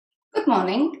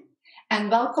morning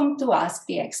and welcome to Ask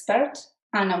the Expert,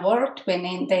 an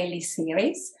award-winning daily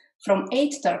series from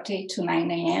 8:30 to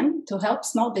 9 a.m. to help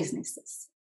small businesses.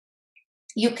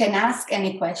 You can ask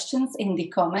any questions in the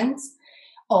comments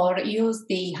or use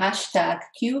the hashtag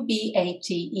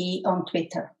QBATE on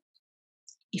Twitter.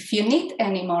 If you need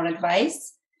any more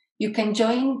advice, you can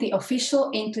join the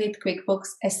official Intuit QuickBooks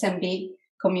SMB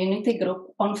community group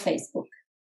on Facebook,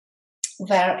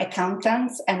 where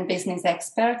accountants and business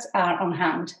experts are on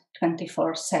hand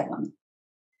 24/7.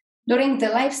 During the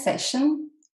live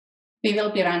session, we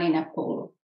will be running a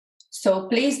poll. So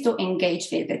please do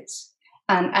engage with it,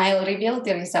 and I'll reveal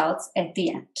the results at the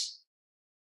end.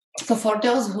 So for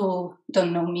those who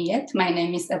don't know me yet, my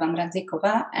name is Eva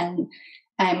Mrazikova, and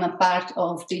I'm a part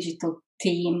of digital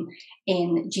team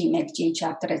in GMACG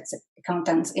Chartered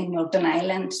Accountants in Northern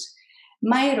Ireland.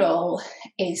 My role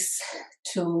is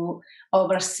to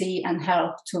oversee and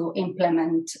help to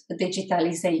implement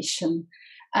digitalization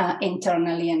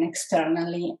internally and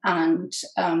externally, and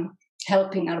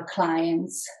helping our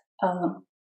clients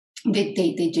with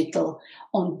the digital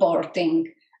onboarding.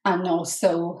 And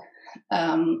also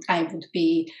I would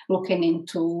be looking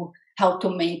into how to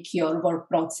make your work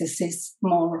processes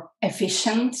more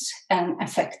efficient and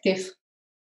effective.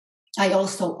 I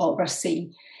also oversee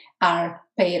our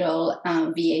payroll,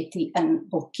 VAT and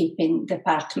bookkeeping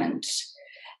department.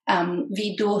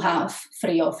 We do have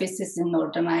 3 offices in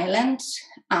Northern Ireland,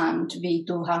 and we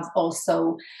do have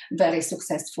also very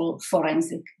successful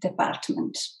forensic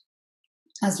department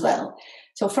as well.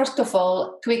 So first of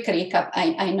all, quick recap.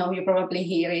 I know you probably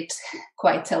hear it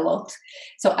quite a lot.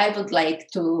 So I would like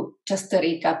to just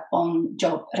recap on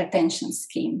job retention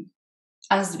scheme.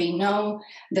 As we know,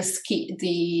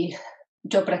 the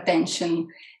job retention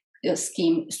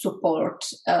scheme support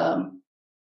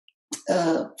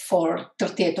for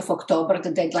 30th of October.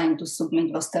 The deadline to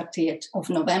submit was 30th of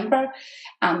November.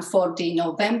 And for the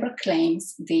November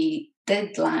claims, the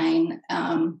deadline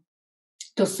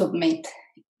to submit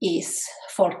is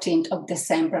 14th of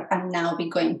December. And now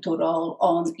we're going to roll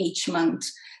on each month.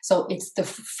 So it's the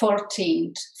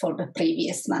 14th for the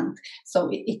previous month. So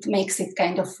it makes it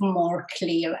kind of more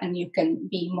clear and you can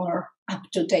be more up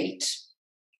to date.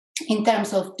 In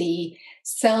terms of the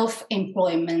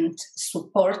self-employment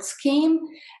support scheme,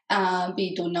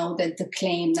 we do know that the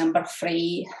claim number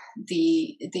 3,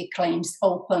 the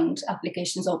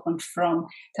applications opened from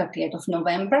 30th of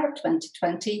November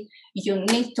 2020. You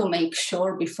need to make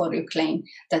sure before you claim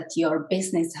that your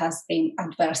business has been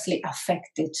adversely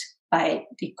affected by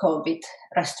the COVID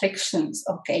restrictions.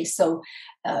 Okay, so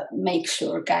make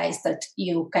sure, guys, that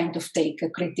you kind of take a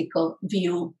critical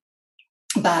view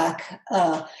back,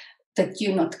 that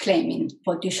you're not claiming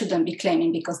what you shouldn't be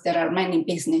claiming, because there are many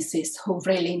businesses who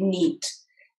really need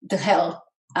the help,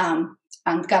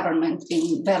 and government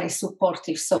being very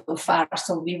supportive so far.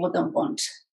 So we wouldn't want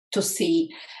to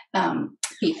see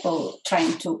people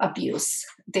trying to abuse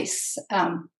this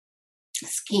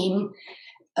scheme.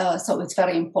 So it's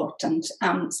very important.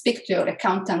 Speak to your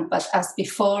accountant, but as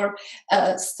before,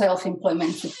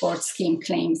 self-employment support scheme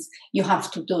claims, you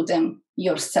have to do them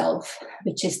yourself,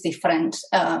 which is different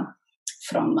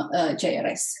from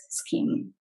JRS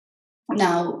scheme.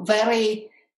 Now, very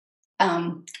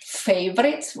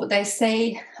favorite, would I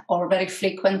say, or very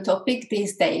frequent topic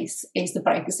these days is the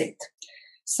Brexit.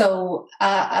 So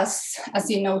as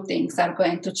you know, things are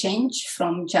going to change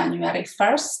from January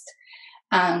 1st.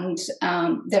 And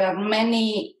there are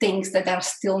many things that are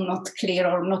still not clear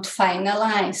or not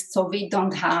finalized. So we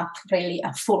don't have really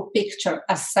a full picture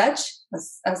as such,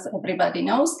 as everybody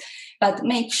knows. But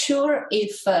make sure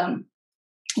if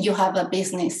you have a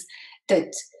business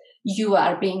that you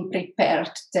are being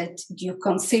prepared, that you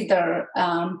consider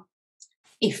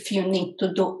if you need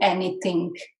to do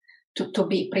anything to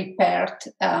be prepared,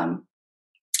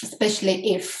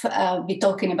 especially if we're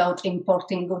talking about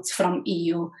importing goods from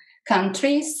EU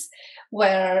countries,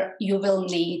 where you will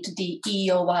need the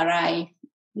EORI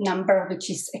number, which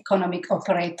is Economic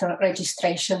Operator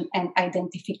Registration and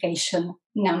Identification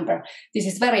Number. This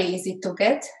is very easy to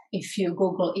get if you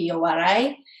Google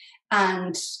EORI,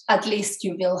 and at least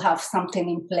you will have something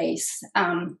in place.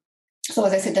 So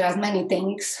as I said, there are many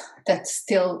things that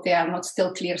they are not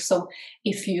still clear. So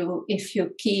if you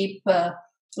keep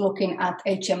looking at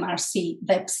HMRC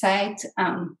website,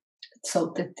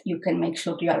 so that you can make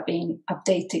sure you are being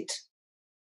updated.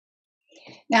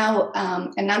 Now,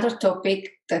 another topic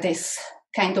that is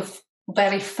kind of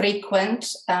very frequent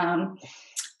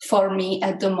for me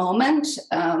at the moment,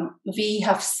 we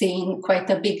have seen quite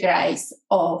a big rise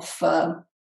of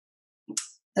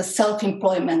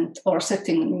self-employment or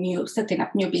setting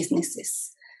up new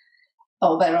businesses.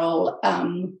 overall,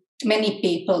 many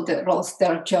people that lost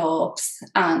their jobs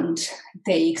and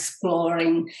they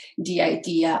exploring the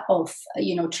idea of,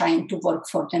 trying to work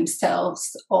for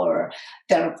themselves, or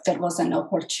there was an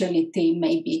opportunity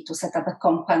maybe to set up a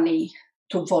company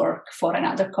to work for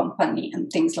another company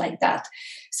and things like that.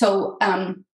 So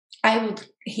I would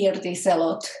hear this a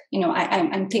lot.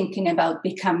 I'm thinking about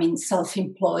becoming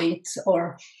self-employed,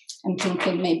 or I'm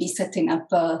thinking maybe setting up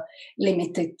a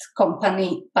limited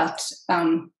company, but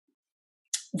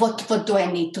what do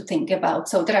I need to think about?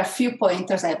 So there are a few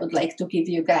pointers I would like to give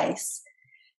you guys.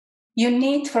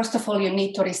 First of all, you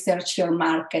need to research your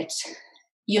market.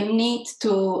 You need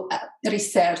to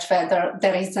research whether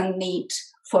there is a need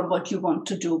for what you want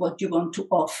to do, what you want to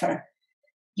offer.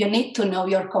 You need to know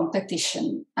your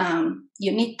competition.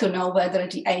 You need to know whether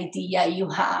the idea you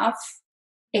have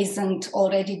isn't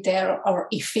already there, or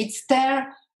if it's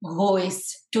there, who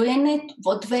is doing it,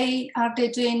 what way are they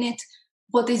doing it,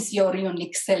 what is your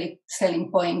unique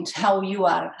selling point, how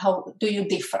do you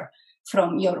differ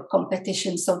from your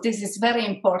competition. So this is very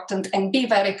important, and be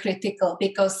very critical,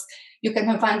 because you can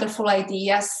have wonderful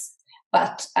ideas,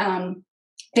 but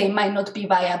they might not be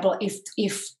viable.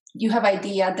 If you have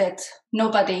idea that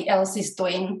nobody else is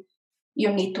doing,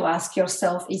 you need to ask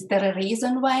yourself, is there a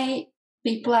reason why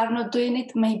people are not doing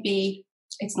it? Maybe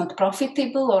it's not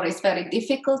profitable, or it's very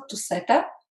difficult to set up.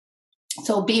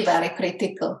 So be very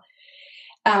critical.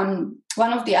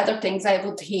 One of the other things I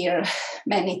would hear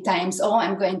many times,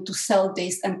 I'm going to sell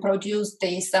this and produce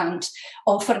this and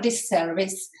offer this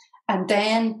service. And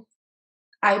then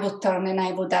I would turn and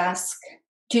I would ask,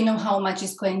 do you know how much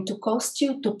it's going to cost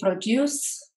you to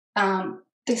produce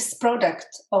this product,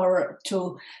 or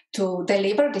to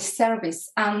deliver this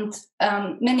service? And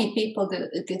many people,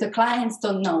 the clients,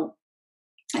 don't know.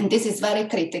 And this is very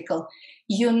critical.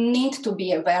 You need to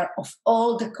be aware of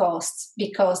all the costs,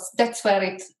 because that's where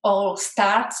it all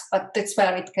starts, but that's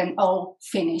where it can all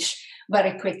finish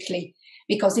very quickly.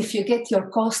 Because if you get your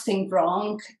costing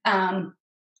wrong,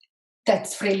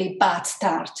 that's really bad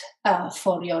start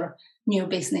for your new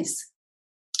business.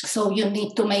 So you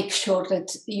need to make sure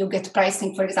that you get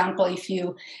pricing. For example, if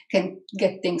you can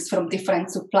get things from different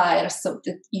suppliers, so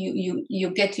that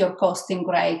you get your costing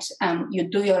right, you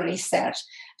do your research.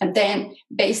 And then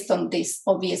based on this,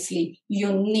 obviously,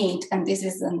 you need, and this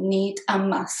is a need, a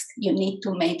must, you need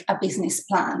to make a business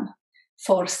plan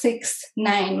for 6,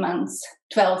 9 months,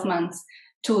 12 months,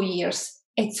 2 years.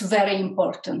 It's very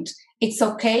important. It's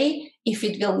okay if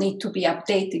it will need to be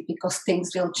updated, because things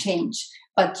will change.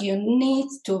 But you need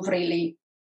to really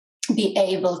be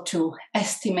able to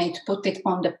estimate, put it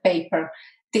on the paper.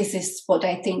 This is what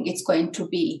I think it's going to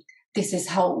be. This is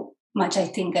how much I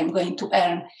think I'm going to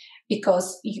earn,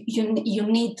 because you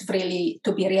need really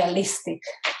to be realistic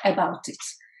about it.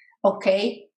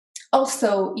 Okay.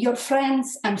 Also, your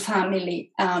friends and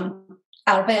family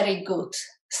are very good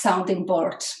sounding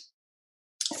boards.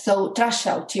 So trash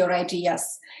out your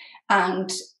ideas,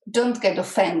 and don't get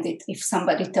offended if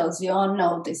somebody tells you, oh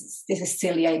no, this is a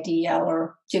silly idea,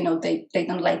 or they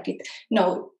don't like it.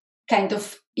 No, kind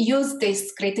of use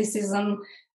this criticism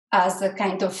as a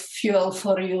kind of fuel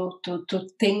for you to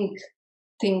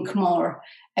think more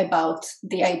about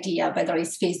the idea, whether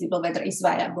it's feasible, whether it's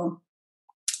viable.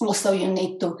 Also, you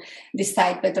need to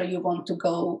decide whether you want to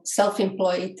go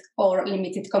self-employed or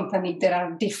limited company. There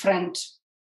are different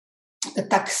the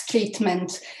tax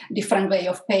treatment, different way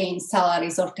of paying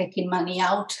salaries or taking money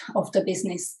out of the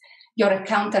business. Your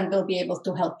accountant will be able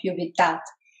to help you with that.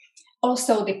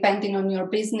 Also, depending on your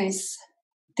business,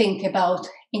 think about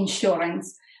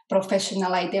insurance,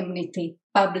 professional indemnity,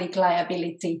 public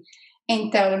liability, in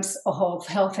terms of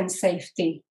health and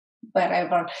safety,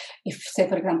 wherever. If, say,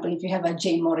 for example, if you have a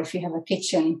gym or if you have a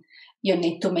kitchen, you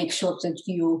need to make sure that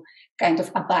you kind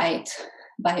of abide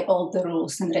by all the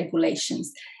rules and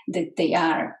regulations that they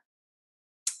are.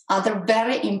 Other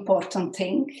very important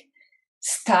thing,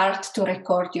 start to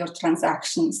record your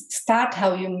transactions. Start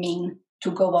how you mean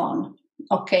to go on.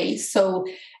 Okay, so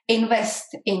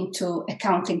invest into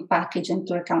accounting package,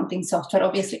 into accounting software.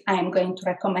 Obviously, I'm going to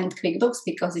recommend QuickBooks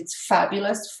because it's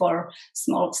fabulous for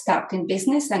small starting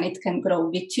business and it can grow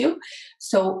with you.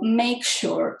 So make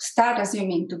sure, start as you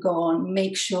mean to go on.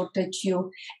 Make sure that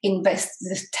you invest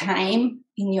the time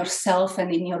in yourself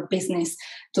and in your business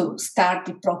to start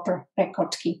the proper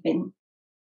record keeping.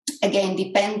 Again,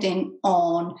 depending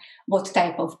on what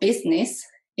type of business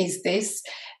is this,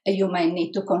 you might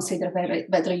need to consider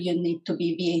whether you need to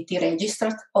be VAT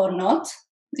registered or not.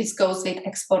 This goes with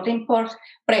export, import,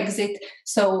 Brexit.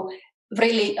 So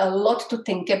really a lot to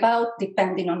think about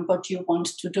depending on what you want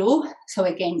to do. So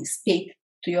again, speak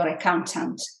to your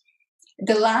accountant.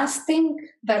 The last thing,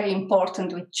 very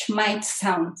important, which might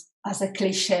sound as a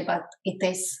cliche, but it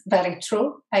is very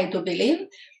true, I do believe,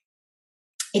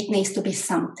 it needs to be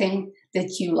something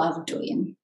that you love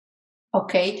doing.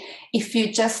 Okay? If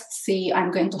you just see, I'm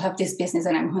going to have this business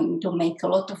and I'm going to make a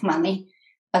lot of money,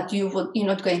 but you're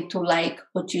not going to like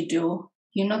what you do,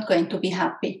 you're not going to be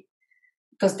happy.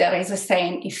 Because there is a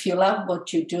saying, if you love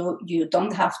what you do, you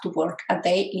don't have to work a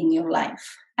day in your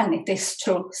life. And it is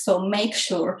true. So make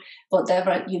sure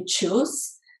whatever you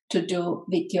choose to do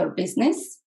with your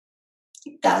business,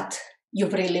 that you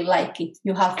really like it.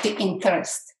 You have the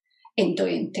interest in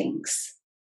doing things.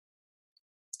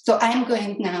 So I'm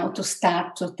going now to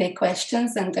start to take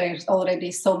questions, and there's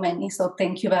already so many. So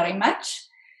thank you very much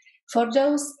for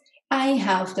those. I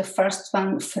have the first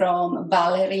one from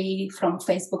Valerie from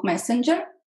Facebook Messenger.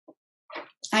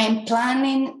 I am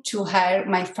planning to hire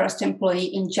my first employee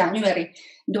in January.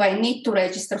 Do I need to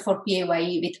register for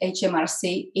PAYE with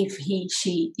HMRC if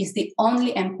she is the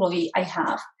only employee I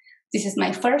have? This is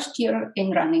my first year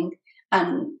in running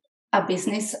and a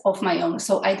business of my own,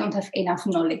 so I don't have enough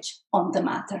knowledge on the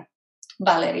matter.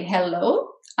 Valerie, hello,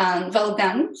 and well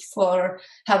done for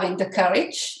having the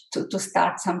courage to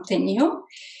start something new.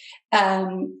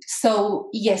 So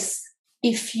yes,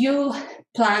 if you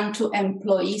plan to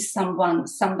employ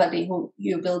somebody who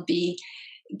you will be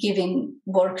giving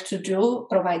work to do,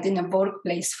 providing a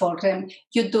workplace for them,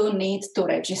 you do need to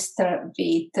register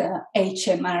with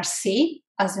HMRC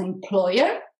as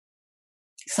employer.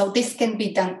 So this can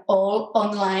be done all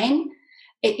online.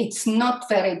 It's not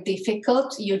very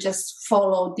difficult. You just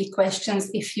follow the questions.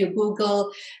 If you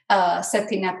Google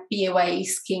setting up PAYE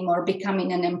scheme or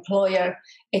becoming an employer,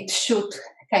 it should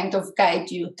kind of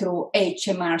guide you through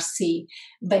HMRC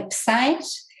website.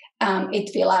 It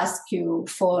will ask you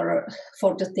for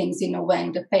the things,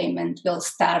 when the payment will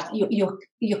start.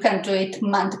 You can do it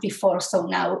month before. So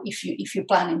now, if you're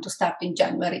planning to start in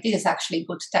January, this is actually a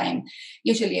good time.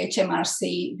 Usually,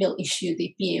 HMRC will issue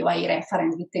the PAYE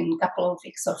reference within a couple of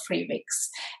weeks or 3 weeks,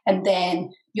 and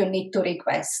then you need to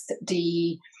request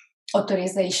the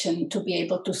authorization to be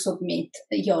able to submit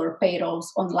your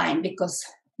payrolls online, because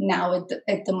now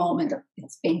at the moment,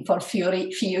 it's been for a few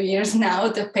years now,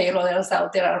 the payrollers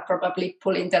out there are probably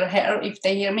pulling their hair if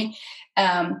they hear me.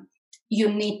 You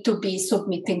need to be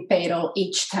submitting payroll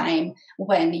each time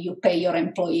when you pay your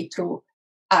employee through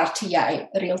RTI,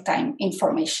 real-time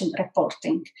information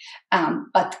reporting.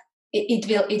 But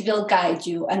it will guide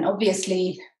you, and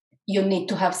obviously you need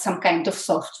to have some kind of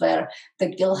software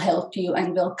that will help you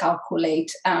and will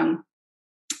calculate.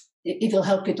 It will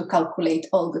help you to calculate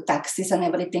all the taxes and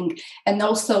everything. And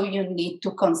also you need to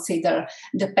consider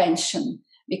the pension,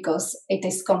 because it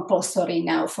is compulsory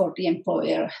now for the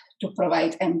employer to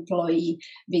provide employee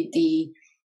with the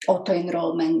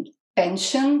auto-enrollment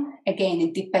pension. Again,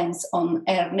 it depends on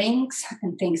earnings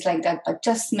and things like that, but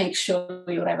just make sure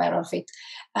you're aware of it.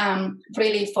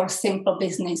 Really, for simple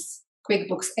business,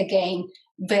 QuickBooks, again,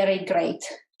 very great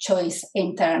choice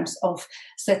in terms of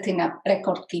setting up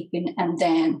record keeping and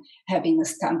then having a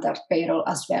standard payroll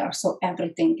as well. So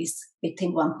everything is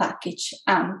within one package.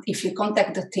 If you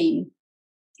contact the team,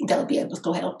 they'll be able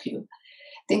to help you.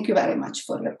 Thank you very much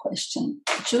for your question.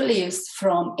 Julius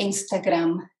from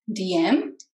Instagram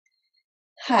DM.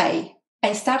 Hi,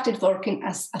 I started working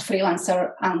as a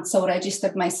freelancer and so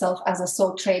registered myself as a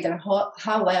sole trader.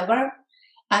 However,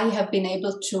 I have been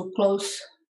able to close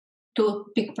 2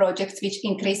 big projects, which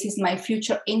increases my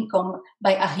future income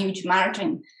by a huge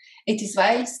margin. It is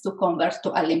wise to convert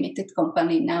to a limited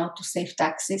company now to save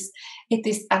taxes. It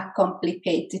is a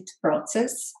complicated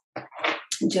process.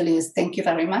 Julius, thank you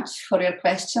very much for your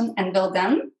question, and well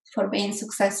done for being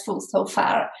successful so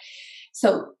far.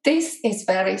 So this is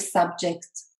very subjective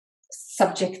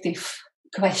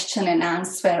question and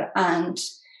answer, and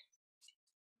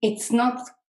it's not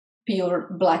pure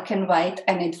black and white,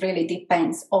 and it really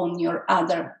depends on your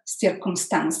other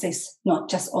circumstances, not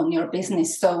just on your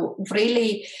business. So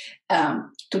really,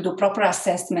 to do proper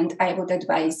assessment, I would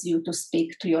advise you to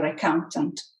speak to your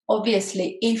accountant.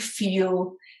 Obviously, if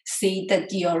you see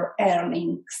that your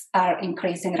earnings are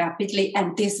increasing rapidly,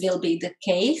 and this will be the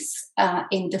case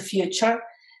in the future,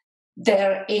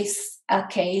 there is a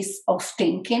case of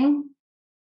thinking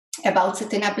about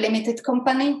setting up limited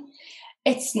company.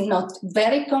 It's not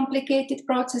very complicated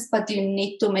process, but you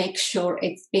need to make sure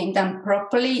it's being done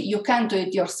properly. You can do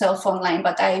it yourself online,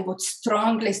 but I would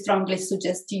strongly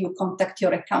suggest you contact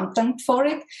your accountant for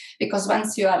it, because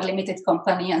once you are a limited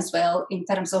company as well, in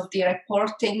terms of the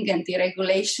reporting and the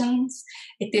regulations,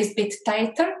 it is a bit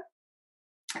tighter.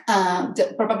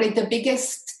 probably the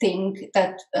biggest thing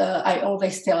that I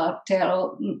always tell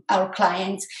our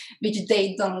clients, which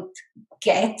they don't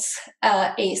get,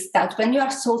 is that when you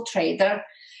are sole trader,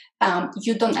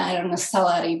 you don't earn a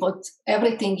salary, but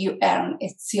everything you earn,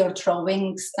 it's your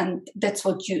drawings, and that's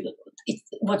what you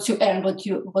earn,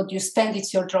 what you spend,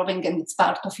 it's your drawing, and it's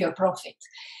part of your profit.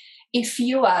 If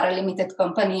you are a limited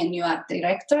company and you are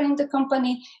director in the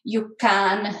company, you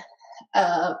can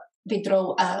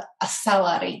withdraw a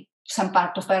salary, some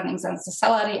part of earnings as a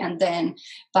salary, and then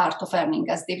part of earning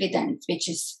as dividend, which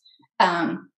is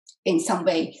in some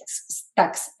way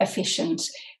tax efficient.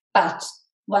 But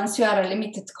once you are a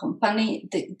limited company,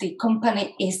 the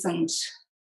company isn't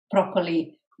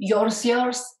properly yours.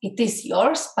 It is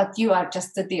yours, but you are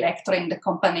just the director in the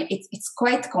company. It's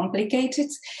quite complicated,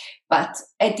 but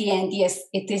at the end, yes,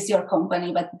 it is your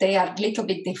company, but they are a little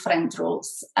bit different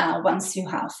rules once you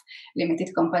have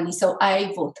limited company. So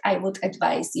I would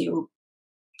advise you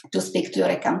to speak to your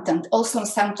accountant. Also,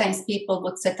 sometimes people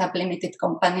would set up limited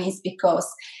companies because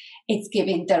it's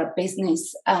giving their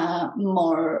business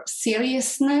more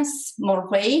seriousness, more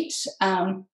weight.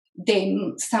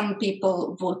 Some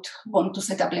people would want to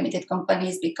set up limited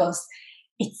companies because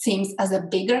it seems as a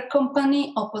bigger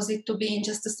company opposite to being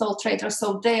just a sole trader.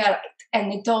 So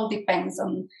and it all depends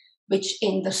on which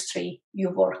industry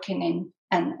you're working in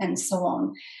and so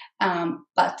on.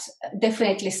 But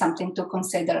definitely something to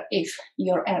consider if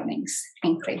your earnings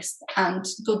increased. And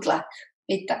good luck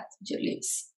with that,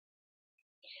 Julius.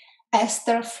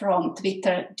 Esther from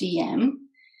Twitter DM.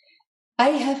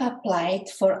 I have applied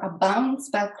for a bounce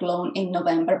back loan in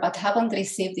November, but haven't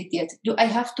received it yet. Do I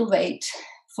have to wait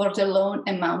for the loan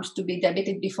amount to be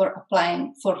debited before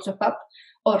applying for top-up,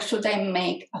 or should I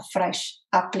make a fresh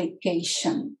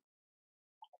application?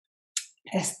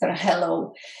 Esther,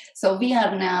 hello. So we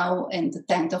are now in the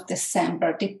 10th of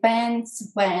December. Depends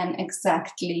when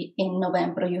exactly in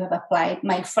November you have applied.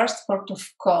 My first port of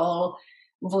call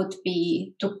would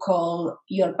be to call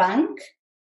your bank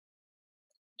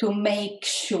to make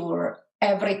sure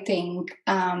everything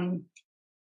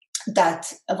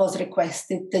that was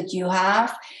requested that you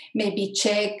have. Maybe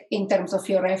check in terms of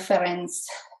your reference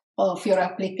of your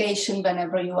application.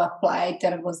 Whenever you applied,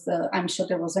 I'm sure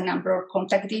there was a number of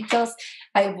contact details.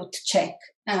 I would check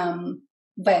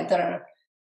whether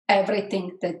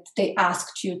everything that they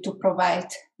asked you to provide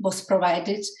was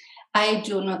provided. I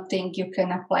do not think you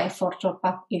can apply for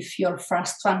top-up if your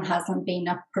first one hasn't been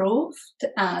approved.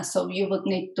 So you would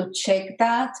need to check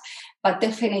that, but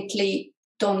definitely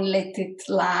don't let it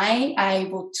lie. I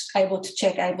would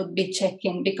check. I would be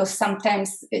checking, because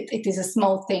sometimes it is a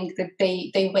small thing that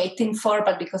they waiting for,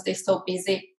 but because they're so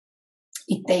busy,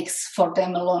 it takes for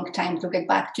them a long time to get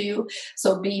back to you.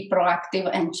 So be proactive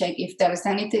and check if there is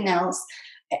anything else.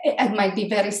 It might be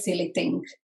very silly thing,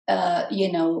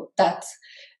 that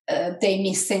they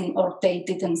missing or they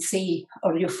didn't see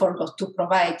or you forgot to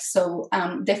provide. So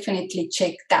definitely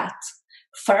check that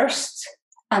first,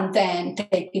 and then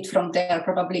take it from there.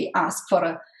 Probably ask for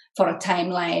a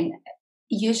timeline.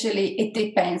 Usually it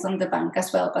depends on the bank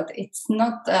as well, but it's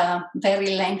not a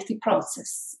very lengthy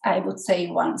process. I would say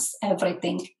once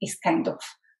everything is kind of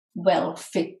well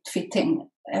fitting,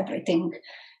 everything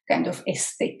kind of is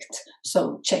sticked.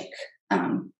 So check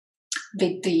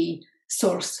with the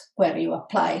source where you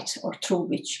applied or through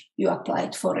which you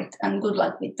applied for it. And good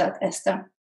luck with that,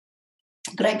 Esther.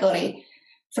 Gregory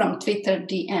from Twitter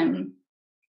DM.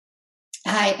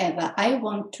 Hi, Eva. I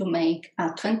want to make a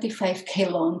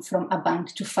 25K loan from a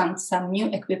bank to fund some new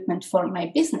equipment for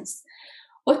my business.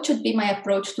 What should be my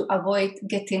approach to avoid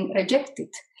getting rejected?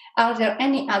 Are there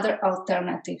any other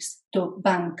alternatives to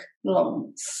bank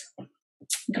loans?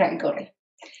 Gregory.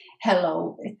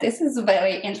 Hello. This is a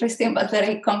very interesting but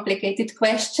very complicated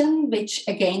question, which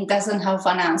again doesn't have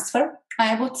an answer,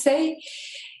 I would say.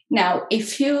 Now,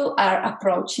 if you are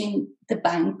approaching the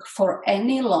bank for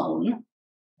any loan,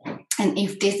 and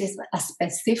if this is a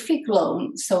specific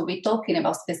loan, so we're talking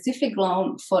about specific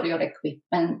loan for your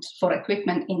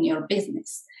equipment, in your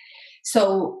business.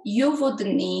 So you would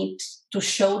need to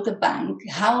show the bank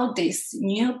how this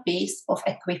new piece of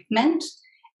equipment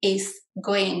is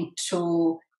going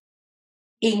to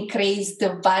increase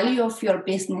the value of your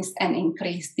business and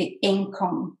increase the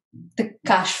income, the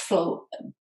cash flow,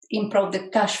 improve the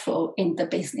cash flow in the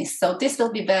business. So this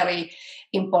will be very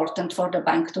important for the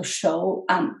bank to show.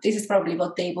 This is probably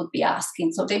what they would be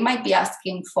asking. So they might be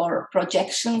asking for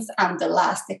projections and the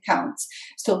last accounts,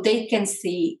 so they can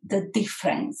see the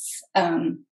difference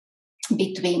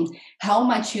between how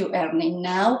much you're earning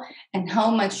now and how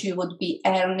much you would be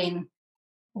earning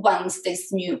once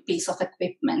this new piece of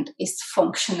equipment is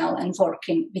functional and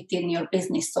working within your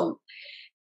business. So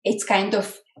it's kind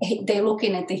of, they're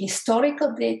looking at the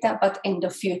historical data, but in the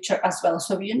future as well.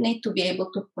 So you need to be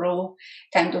able to prove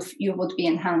kind of you would be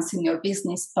enhancing your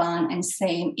business plan and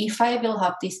saying, if I will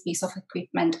have this piece of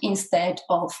equipment instead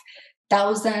of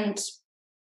 1,000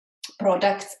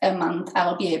 products a month,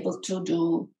 I'll be able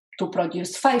to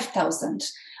produce 5,000.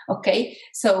 Okay,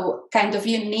 so kind of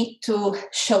you need to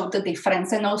show the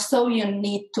difference, and also you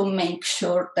need to make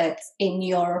sure that in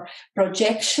your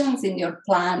projections, in your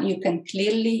plan, you can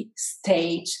clearly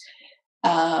state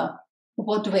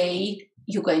what way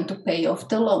you're going to pay off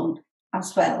the loan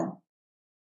as well.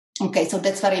 Okay, so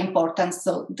that's very important,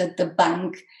 so that the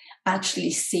bank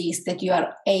actually sees that you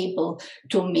are able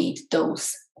to meet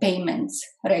those payments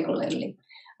regularly.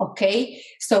 Okay,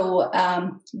 so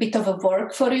bit of a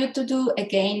work for you to do.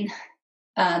 Again,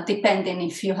 depending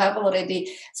if you have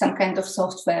already some kind of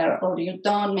software or you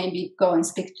don't, maybe go and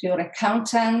speak to your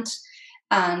accountant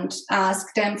and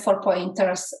ask them for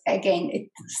pointers. Again,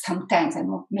 it sometimes, I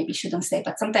maybe shouldn't say,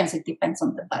 but sometimes it depends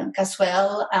on the bank as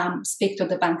well. Speak to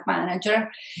the bank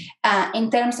manager. In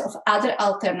terms of other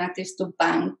alternatives to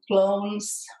bank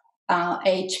loans,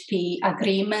 HP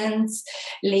agreements,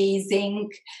 leasing,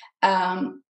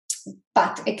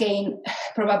 but again,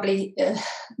 probably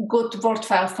good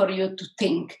worthwhile for you to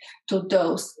think to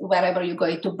those wherever you're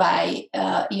going to buy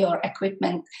your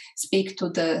equipment. Speak to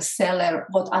the seller.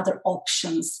 What other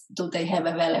options do they have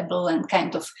available, and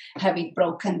kind of have it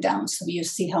broken down so you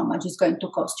see how much it's going to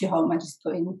cost you, how much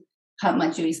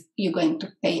you're going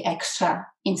to pay extra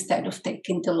instead of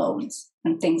taking the loans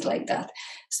and things like that.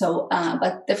 So,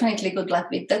 but definitely good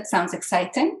luck with that. Sounds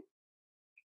exciting.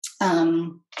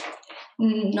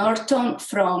 Norton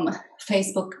from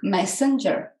Facebook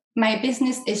Messenger. My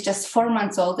business is just 4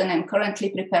 months old and I'm currently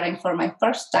preparing for my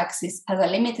first taxes as a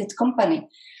limited company.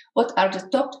 What are the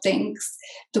top things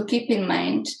to keep in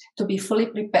mind to be fully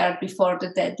prepared before the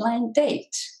deadline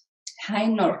date? Hi,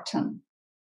 Norton.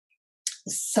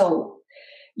 So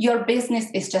your business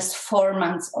is just 4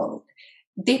 months old.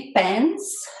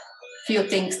 Depends. Few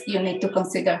things you need to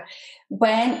consider.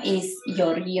 When is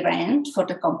your year end for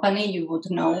the company? You would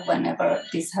know whenever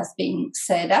this has been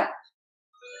set up.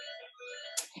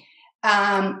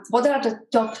 What are the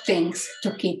top things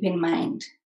to keep in mind?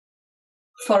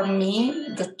 For me,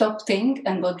 the top thing,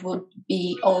 and what would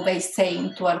be always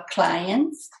saying to our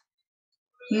clients,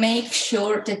 make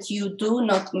sure that you do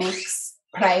not mix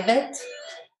private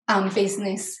and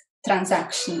business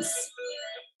transactions.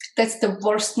 That's the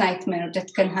worst nightmare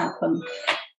that can happen.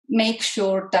 Make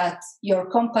sure that your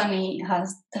company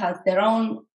has their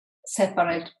own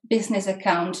separate business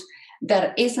account.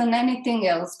 There isn't anything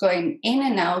else going in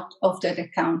and out of that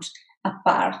account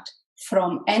apart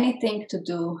from anything to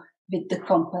do with the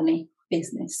company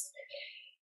business.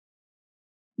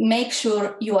 Make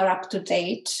sure you are up to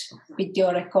date with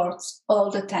your records all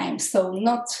the time. So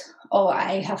not,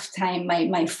 I have time,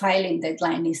 my filing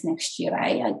deadline is next year.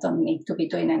 I don't need to be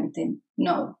doing anything.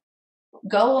 No.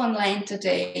 Go online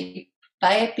today,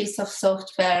 buy a piece of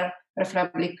software,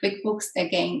 preferably QuickBooks,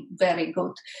 again, very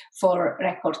good for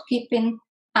record keeping,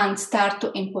 and start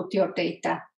to input your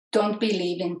data. Don't be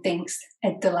leaving things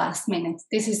at the last minute.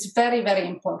 This is very, very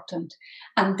important.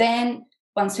 And then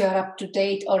once you are up to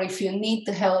date, or if you need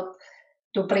the help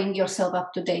to bring yourself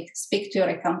up to date, speak to your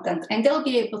accountant and they'll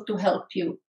be able to help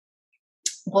you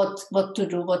what to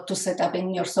do, what to set up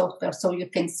in your software so you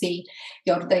can see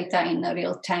your data in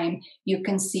real time. You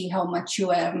can see how much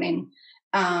you earn in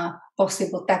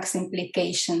possible tax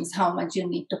implications, how much you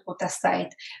need to put aside.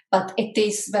 But it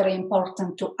is very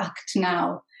important to act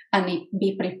now and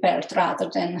be prepared rather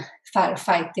than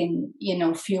firefighting,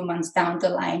 few months down the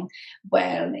line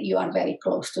where you are very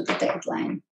close to the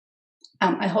deadline.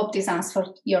 I hope this answered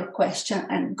your question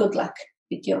and good luck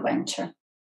with your venture.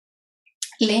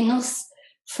 Linus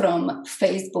from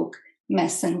Facebook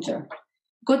Messenger.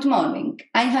 Good morning.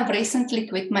 I have recently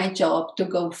quit my job to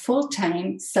go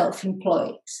full-time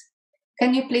self-employed.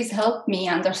 Can you please help me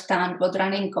understand what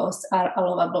running costs are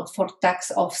allowable for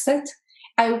tax offset?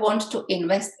 I want to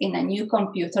invest in a new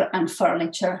computer and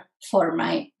furniture for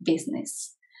my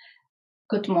business.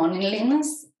 Good morning,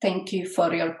 Linus. Thank you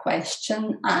for your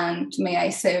question. And may I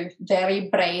say, very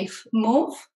brave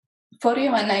move for you.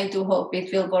 And I do hope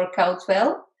it will work out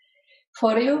well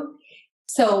for you.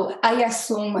 So I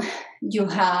assume you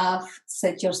have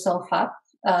set yourself up.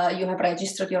 You have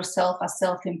registered yourself as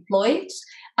self-employed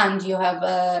and you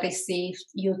have received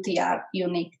UTR,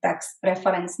 Unique Tax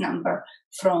Reference Number,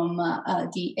 from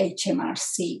the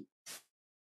HMRC.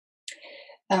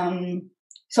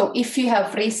 So if you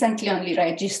have recently only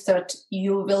registered,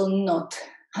 you will not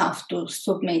have to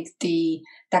submit the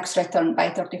tax return by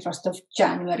 31st of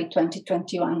January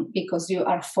 2021 because you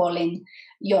are falling,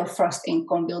 your first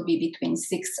income will be between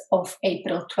 6th of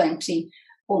April 20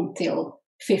 until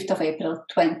 5th of April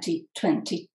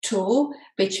 2022,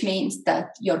 which means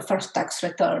that your first tax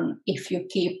return, if you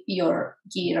keep your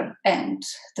year end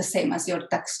the same as your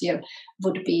tax year,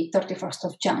 would be 31st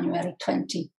of January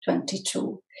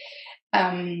 2022.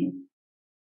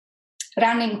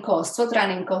 Running costs, what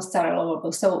running costs are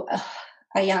allowable? So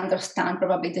I understand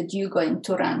probably that you're going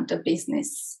to run the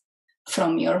business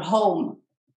from your home.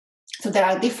 So there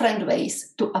are different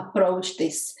ways to approach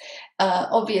this.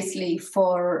 Obviously,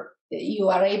 you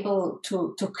are able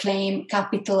to claim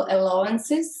capital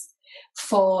allowances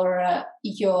for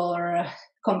your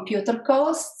computer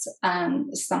costs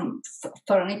and some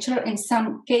furniture in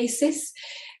some cases.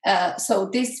 So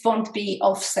this won't be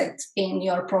offset in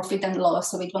your profit and loss,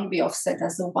 so it won't be offset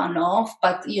as a one-off,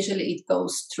 but usually it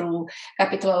goes through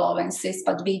capital allowances.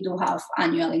 But we do have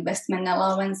annual investment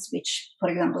allowance, which, for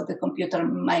example, the computer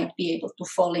might be able to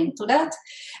fall into that.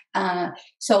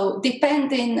 So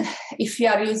depending if you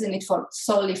are using it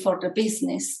solely for the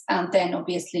business, and then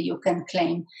obviously you can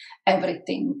claim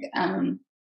everything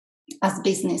as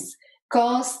business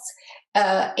costs.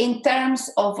 In terms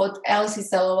of what else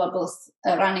is allowable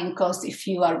running costs if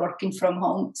you are working from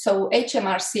home, so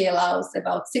HMRC allows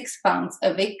about £6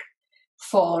 a week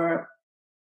for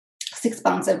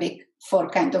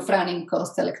kind of running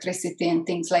costs, electricity and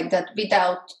things like that,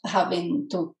 without having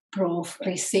to prove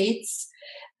receipts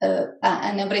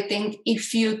and everything.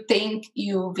 If you think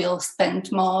you will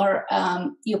spend more,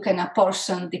 you can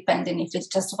apportion, depending if it's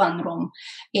just one room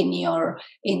in your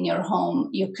home,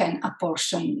 you can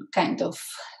apportion kind of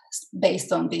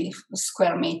based on the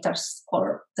square meters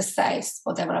or the size,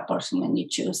 whatever apportionment you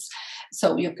choose.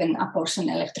 So you can apportion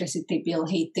electricity bill,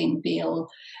 heating bill,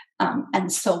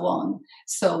 and so on.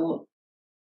 So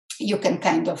you can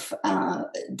kind of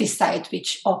decide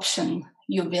which option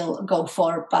you will go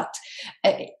for, but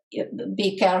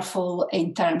be careful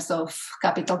in terms of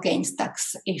capital gains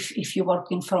tax if you're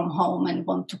working from home and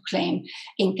want to claim,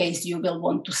 in case you will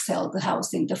want to sell the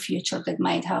house in the future. That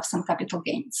might have some capital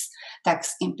gains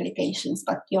tax implications,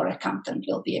 but your accountant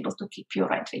will be able to keep you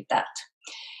right with that.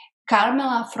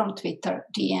 Carmela from Twitter,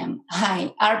 DM.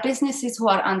 Hi, are businesses who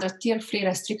are under Tier 3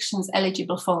 restrictions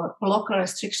eligible for local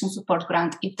restriction support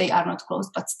grant if they are not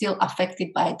closed but still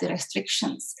affected by the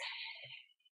restrictions?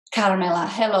 Carmela,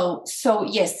 hello. So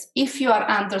yes, if you are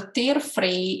under Tier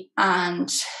 3 and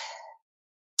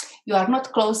you are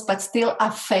not closed but still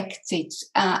affected,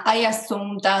 I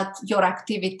assume that your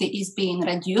activity is being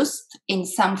reduced in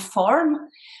some form.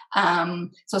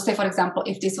 So say, for example,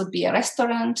 if this would be a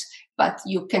restaurant, but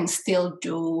you can still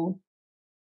do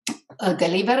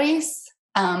deliveries,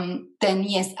 then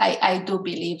yes, I do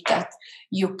believe that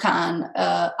you can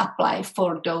apply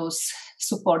for those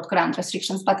support grant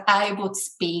restrictions. But I would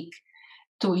speak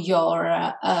to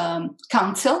your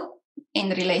counsel in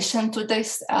relation to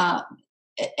this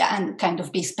and kind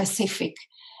of be specific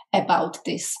about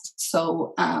this.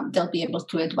 So they'll be able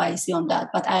to advise you on that.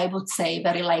 But I would say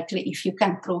very likely if you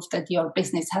can prove that your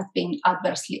business has been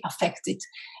adversely affected,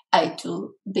 I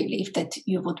do believe that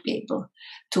you would be able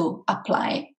to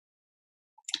apply.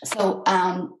 So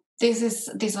this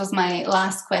was my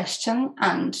last question,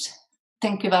 and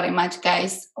thank you very much,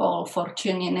 guys, all for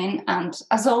tuning in. And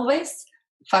as always,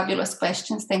 fabulous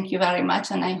questions. Thank you very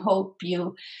much, and I hope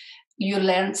you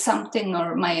learned something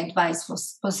or my advice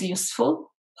was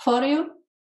useful for you.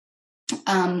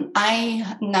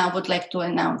 I now would like to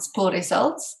announce poll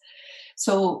results.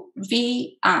 So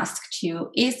we asked you,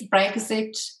 is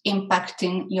Brexit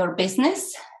impacting your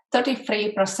business?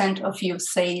 33% of you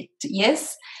said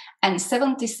yes, and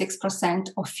 76%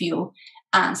 of you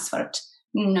answered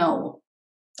no.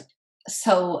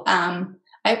 So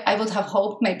I would have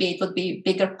hoped maybe it would be a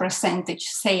bigger percentage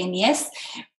saying yes,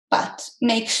 but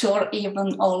make sure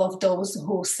even all of those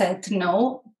who said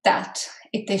no, that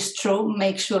it is true.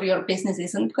 Make sure your business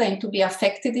isn't going to be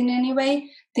affected in any way.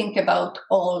 Think about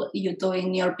all you do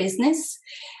in your business.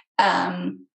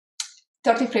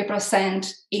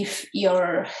 33%, if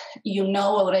you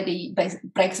know already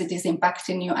Brexit is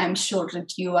impacting you, I'm sure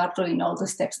that you are doing all the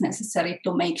steps necessary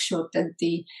to make sure that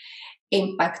the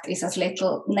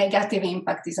negative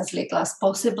impact is as little as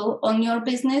possible on your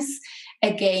business.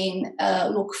 Again,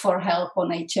 look for help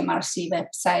on HMRC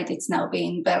website. It's now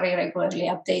being very regularly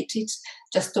updated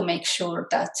just to make sure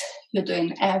that you're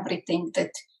doing everything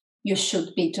that you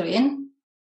should be doing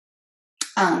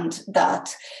and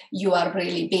that you are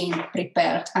really being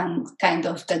prepared and kind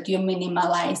of that you're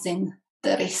minimalizing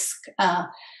the risk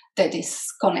that is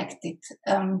connected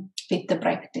with the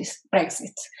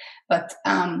Brexit. But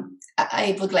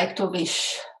I would like to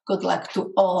wish good luck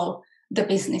to all the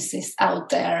businesses out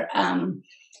there,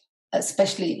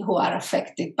 especially who are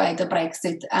affected by the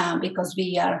Brexit, because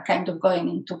we are kind of going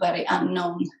into very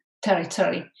unknown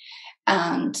territory.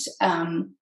 And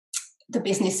the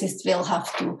businesses will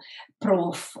have to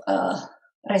prove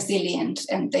resilient,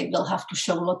 and they will have to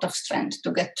show a lot of strength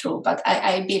to get through. But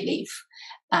I believe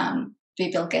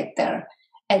we will get there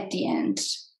at the end.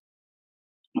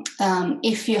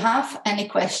 If you have any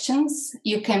questions,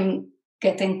 you can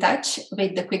get in touch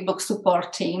with the QuickBooks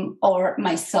support team or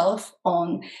myself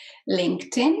on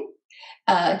LinkedIn,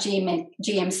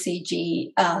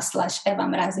 GMCG/Eva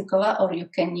Mrazikova, or you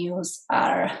can use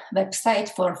our website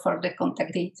for further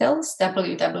contact details,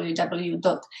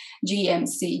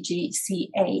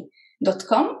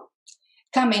 www.gmcgca.com.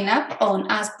 Coming up on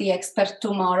Ask the Expert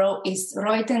tomorrow is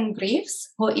Royden Greaves,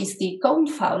 who is the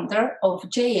co-founder of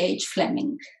J.H.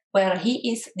 Fleming, where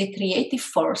he is the creative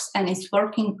force and is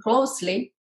working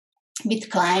closely with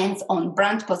clients on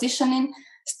brand positioning,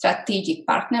 strategic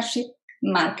partnership,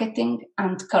 marketing,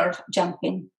 and curve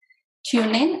jumping.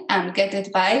 Tune in and get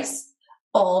advice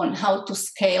on how to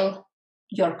scale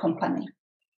your company.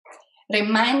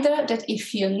 Reminder that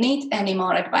if you need any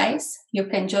more advice, you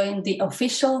can join the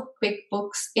official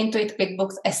Intuit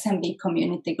QuickBooks SMB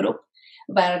community group,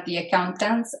 where the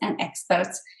accountants and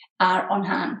experts are on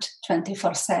hand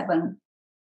 24/7.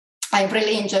 I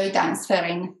really enjoyed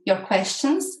answering your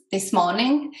questions this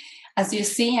morning. As you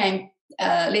see, I'm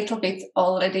a little bit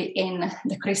already in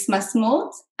the Christmas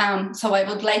mood. So I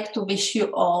would like to wish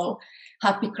you all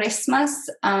happy Christmas,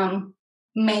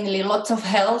 mainly lots of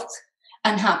health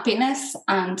and happiness,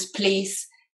 and please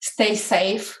stay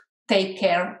safe, take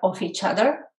care of each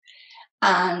other.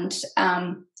 And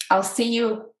I'll see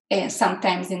you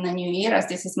sometimes in the new year, as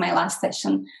this is my last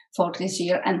session for this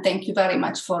year. And thank you very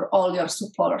much for all your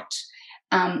support.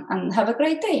 And have a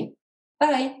great day.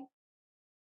 Bye.